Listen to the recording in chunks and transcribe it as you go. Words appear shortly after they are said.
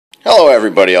Hello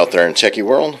everybody out there in Techie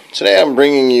World. Today I'm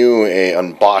bringing you a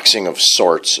unboxing of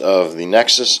sorts of the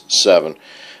Nexus 7.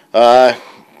 Don't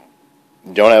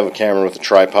have a camera with a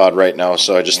tripod right now,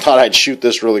 so I just thought I'd shoot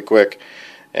this really quick,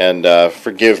 and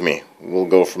forgive me, we'll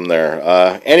go from there.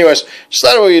 Anyways, just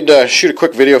thought we'd shoot a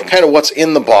quick video of kind of what's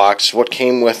in the box, what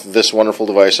came with this wonderful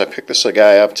device. I picked this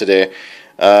guy up today.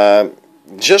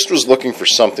 Just was looking for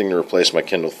something to replace my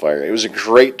Kindle Fire. It was a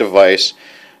great device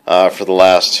for the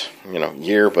last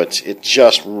year, but it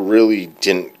just really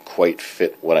didn't quite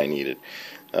fit what I needed.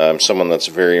 I'm someone that's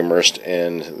very immersed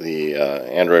in the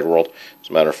Android world. As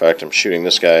a matter of fact, I'm shooting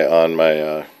this guy on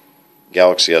my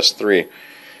Galaxy S3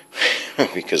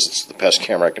 because it's the best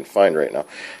camera I can find right now.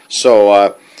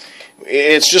 So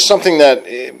it's just something that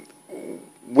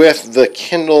with the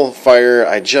Kindle Fire,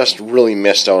 I just really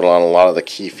missed out on a lot of the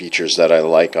key features that I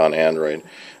like on Android.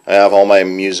 I have all my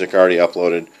music already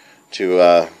uploaded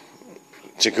to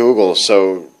Google,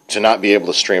 so to not be able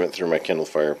to stream it through my Kindle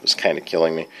Fire was kind of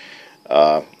killing me.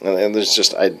 And there's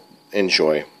just, I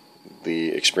enjoy the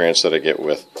experience that I get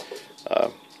with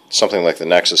something like the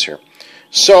Nexus here.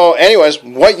 So anyways,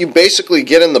 what you basically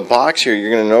get in the box here,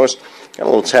 you're going to notice, got a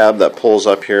little tab that pulls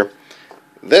up here.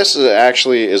 This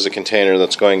actually is a container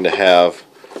that's going to have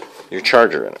your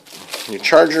charger in it. Your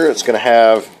charger, it's going to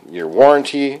have your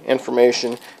warranty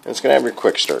information, and it's going to have your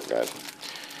quick start guide.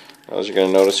 As you're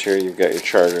going to notice here, you've got your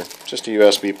charger, just a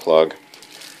USB plug,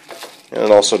 and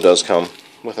it also does come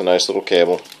with a nice little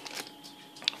cable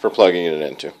for plugging it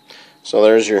into. So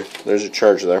there's your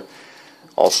charger there.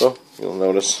 Also, you'll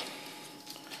notice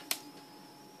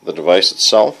the device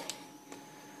itself,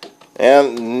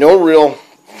 and no real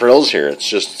frills here. It's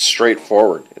just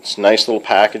straightforward. It's nice little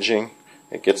packaging.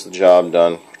 It gets the job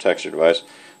done, protects your device.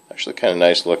 Actually kind of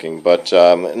nice looking, but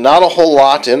not a whole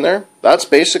lot in there. That's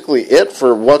basically it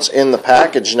for what's in the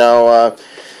package. Now,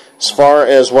 as far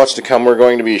as what's to come, we're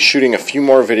going to be shooting a few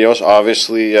more videos,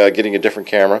 obviously getting a different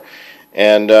camera,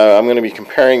 and I'm going to be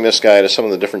comparing this guy to some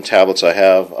of the different tablets I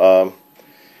have.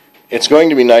 It's going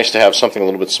to be nice to have something a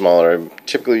little bit smaller. I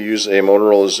typically use a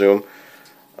Motorola Zoom,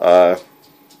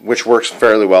 which works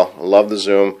fairly well. I love the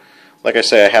zoom. Like I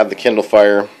say, I had the Kindle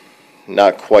Fire,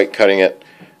 not quite cutting it.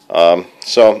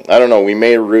 So, I don't know, we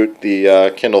may route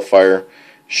the Kindle Fire,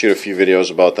 shoot a few videos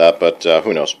about that, but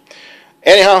who knows.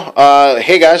 Anyhow,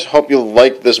 hey guys, hope you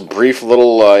like this brief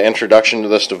little introduction to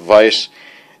this device.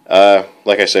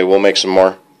 Like I say, we'll make some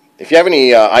more. If you have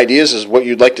any ideas as what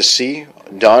you'd like to see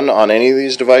done on any of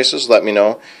these devices, let me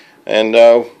know. And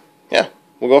yeah,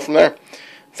 we'll go from there.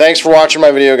 Thanks for watching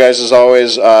my video, guys, as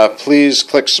always. Please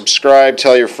click subscribe,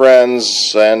 tell your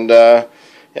friends, and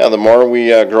yeah, the more we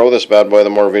grow this bad boy, the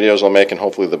more videos I'll make, and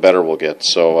hopefully the better we'll get.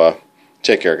 So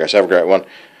take care, guys. Have a great one.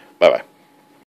 Bye-bye.